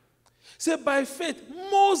 Say, by faith,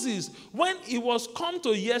 Moses, when he was come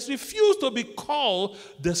to years, refused to be called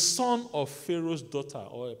the son of Pharaoh's daughter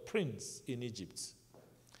or a prince in Egypt.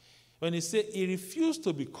 When he said he refused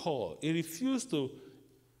to be called, he refused to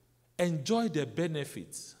enjoy the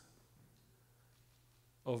benefits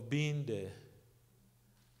of being the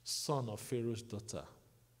son of Pharaoh's daughter.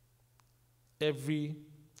 Every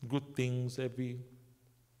good things, every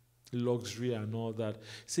luxury and all that.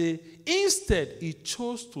 Say, instead, he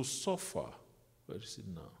chose to suffer. Where is it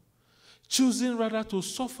now? Choosing rather to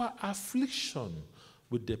suffer affliction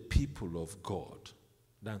with the people of God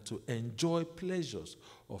than to enjoy pleasures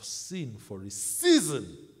of sin for a season.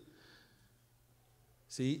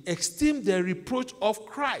 See, he esteemed the reproach of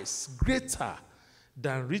Christ greater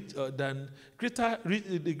than the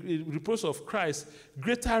reproach of Christ,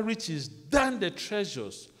 greater riches than the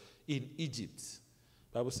treasures in Egypt.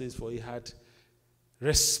 The Bible says, for he had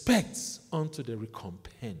respect unto the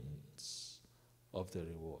recompense of the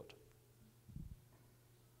reward.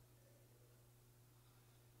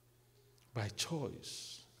 By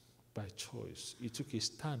choice, he took a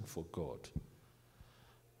stand for God.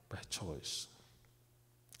 By choice.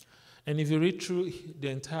 And if you read through the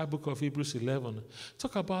entire book of Hebrews 11,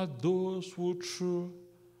 talk about those who through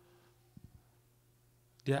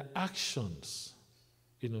their actions,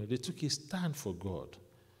 they took a stand for God.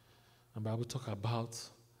 And the Bible talk about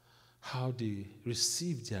how they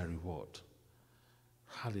received their reward.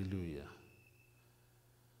 Hallelujah.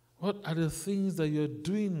 What are the things that you're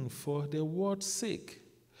doing for the word's sake?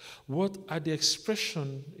 What are the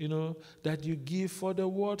expression, that you give for the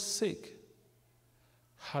word's sake?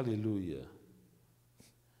 Hallelujah.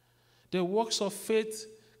 The works of faith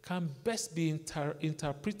can best be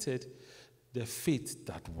interpreted the faith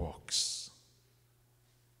that works.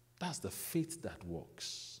 That's the faith that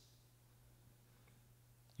works.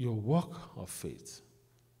 Your walk of faith,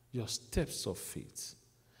 your steps of faith,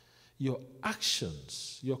 your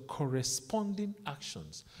actions, your corresponding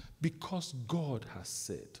actions, because God has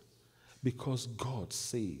said, because God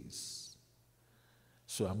says,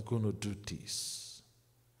 so I'm going to do this.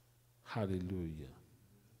 Hallelujah.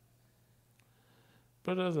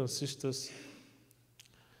 Brothers and sisters,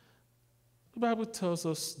 the Bible tells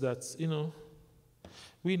us that,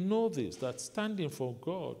 we know this, that standing for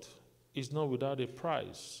God is not without a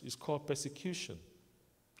price. It's called persecution.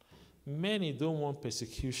 Many don't want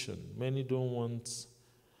persecution. Many don't want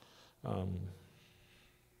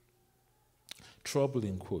trouble,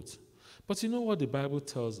 in quotes. But you know what the Bible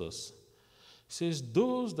tells us? It says,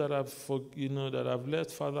 those that have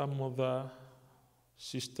left father, mother,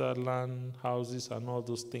 sister, land, houses, and all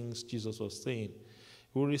those things Jesus was saying,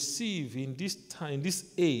 will receive in this time,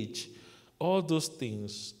 this age, all those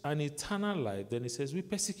things, and eternal life. Then it says, with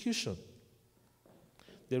persecution.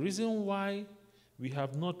 The reason why we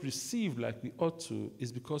have not received like we ought to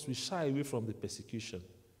is because we shy away from the persecution,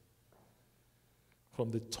 from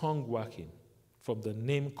the tongue wagging, from the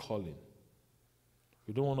name calling.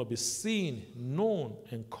 We don't want to be seen, known,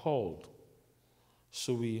 and called.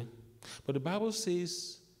 But the Bible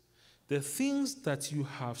says, the things that you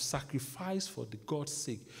have sacrificed for the God's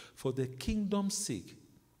sake, for the kingdom's sake,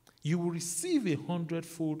 you will receive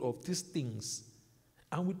 100-fold of these things,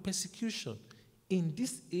 and with persecution, in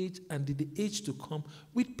this age and in the age to come,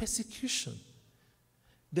 with persecution.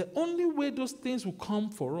 The only way those things will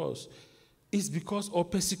come for us is because, or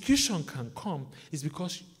persecution can come, is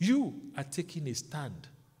because you are taking a stand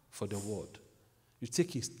for the word. You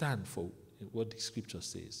take a stand for what the scripture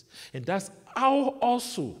says. And that's how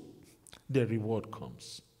also the reward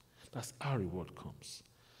comes. That's how reward comes.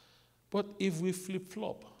 But if we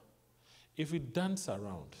flip-flop, if we dance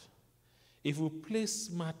around, if we play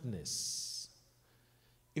smartness,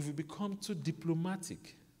 if we become too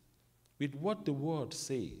diplomatic with what the word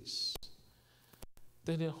says,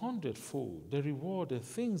 then 100-fold, the reward, the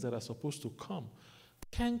things that are supposed to come,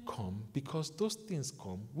 can come because those things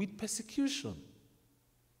come with persecution.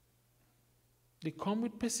 They come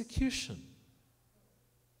with persecution.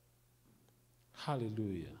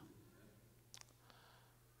 Hallelujah.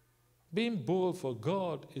 Being bold for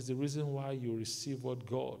God is the reason why you receive what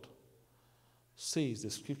God says the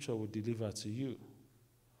scripture will deliver to you.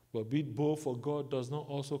 But being bold for God does not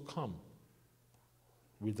also come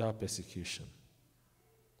without persecution.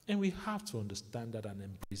 And we have to understand that and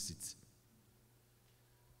embrace it.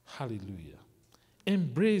 Hallelujah.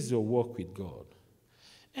 Embrace your walk with God.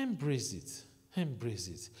 Embrace it. Embrace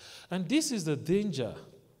it. And this is the danger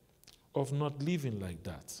of not living like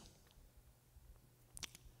that.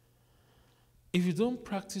 If you don't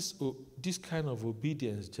practice this kind of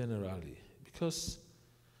obedience generally, because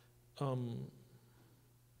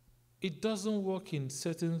it doesn't work in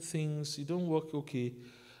certain things, it don't work, okay,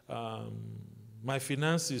 my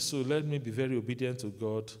finances, so let me be very obedient to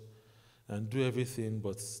God and do everything,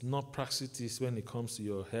 but not practice this when it comes to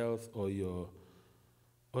your health or your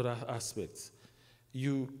other aspects.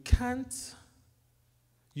 You can't,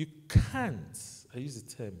 I use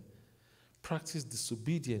the term, practice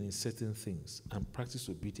disobedience in certain things and practice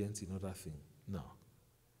obedience in other things. No.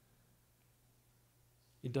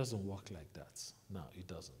 It doesn't work like that. No, it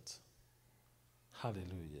doesn't.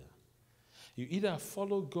 Hallelujah. You either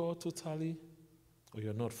follow God totally or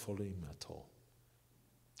you're not following Him at all.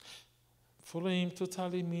 Following Him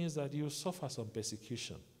totally means that you suffer some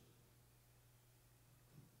persecution.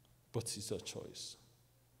 But it's a choice.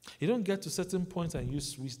 You don't get to certain points and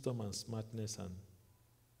use wisdom and smartness and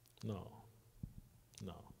no.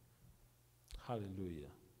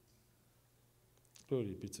 Hallelujah.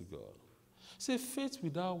 Glory be to God. Say, faith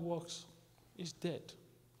without works is dead.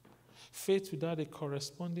 Faith without a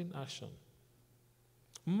corresponding action.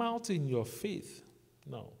 Mouth in your faith.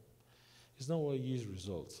 No. It's not what yields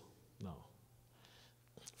results. No.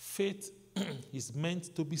 Faith is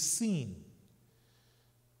meant to be seen.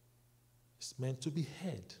 It's meant to be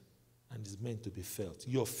heard. And it's meant to be felt.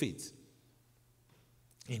 Your faith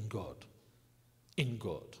in God. In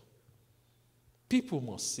God. People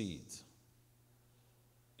must see it.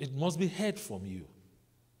 It must be heard from you.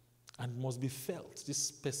 And must be felt.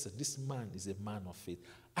 This person, this man is a man of faith.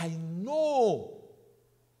 I know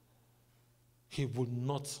he would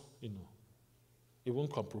not, he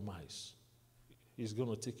won't compromise. He's going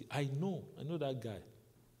to take it. I know that guy.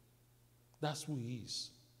 That's who he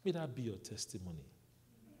is. May that be your testimony.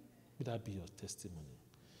 May that be your testimony.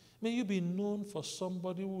 May you be known for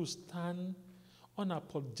somebody who will stand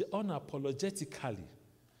unapologetically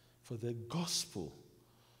for the gospel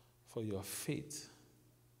for your faith,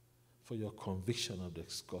 for your conviction of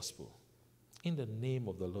this gospel. In the name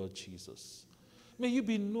of the Lord Jesus. May you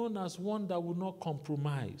be known as one that will not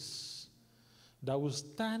compromise, that will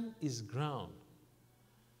stand his ground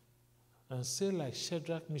and say like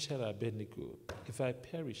Shadrach, Meshach, and Abednego, if I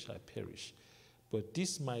perish, I perish. But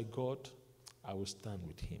this my God, I will stand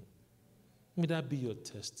with him. May that be your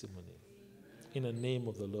testimony. In the name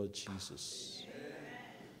of the Lord Jesus.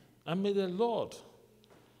 And may the Lord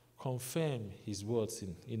confirm his words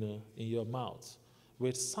in your mouth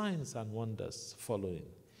with signs and wonders following.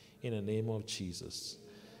 In the name of Jesus.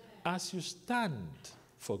 As you stand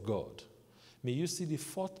for God, may you see the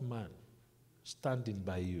fourth man standing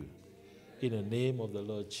by you. In the name of the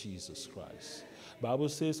Lord Jesus Christ. The Bible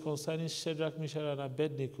says concerning Shadrach, Meshach, and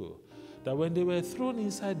Abednego, that when they were thrown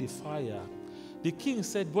inside the fire, the king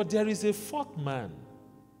said, but there is a fourth man.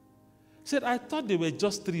 He said, I thought there were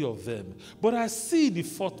just three of them, but I see the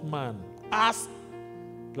fourth man as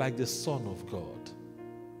like the Son of God.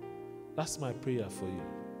 That's my prayer for you.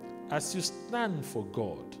 As you stand for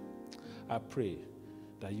God, I pray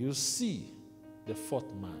that you see the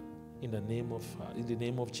fourth man in the name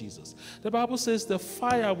of Jesus. The Bible says the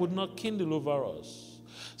fire would not kindle over us.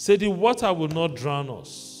 Say the water will not drown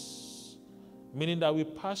us. Meaning that we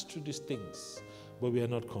pass through these things, but we are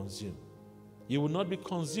not consumed. You will not be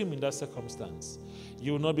consumed in that circumstance.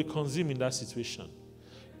 You will not be consumed in that situation.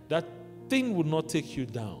 That thing will not take you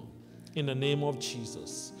down in the name of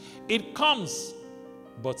Jesus. It comes,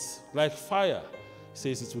 but like fire,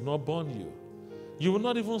 says it will not burn you. You will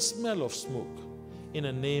not even smell of smoke in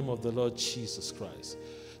the name of the Lord Jesus Christ.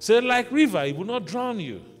 Say like river, it will not drown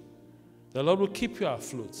you. The Lord will keep you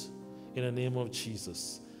afloat in the name of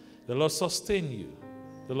Jesus. The Lord sustain you.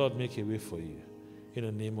 The Lord make a way for you in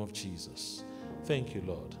the name of Jesus. Thank you,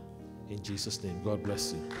 Lord. In Jesus' name, God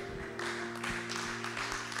bless you.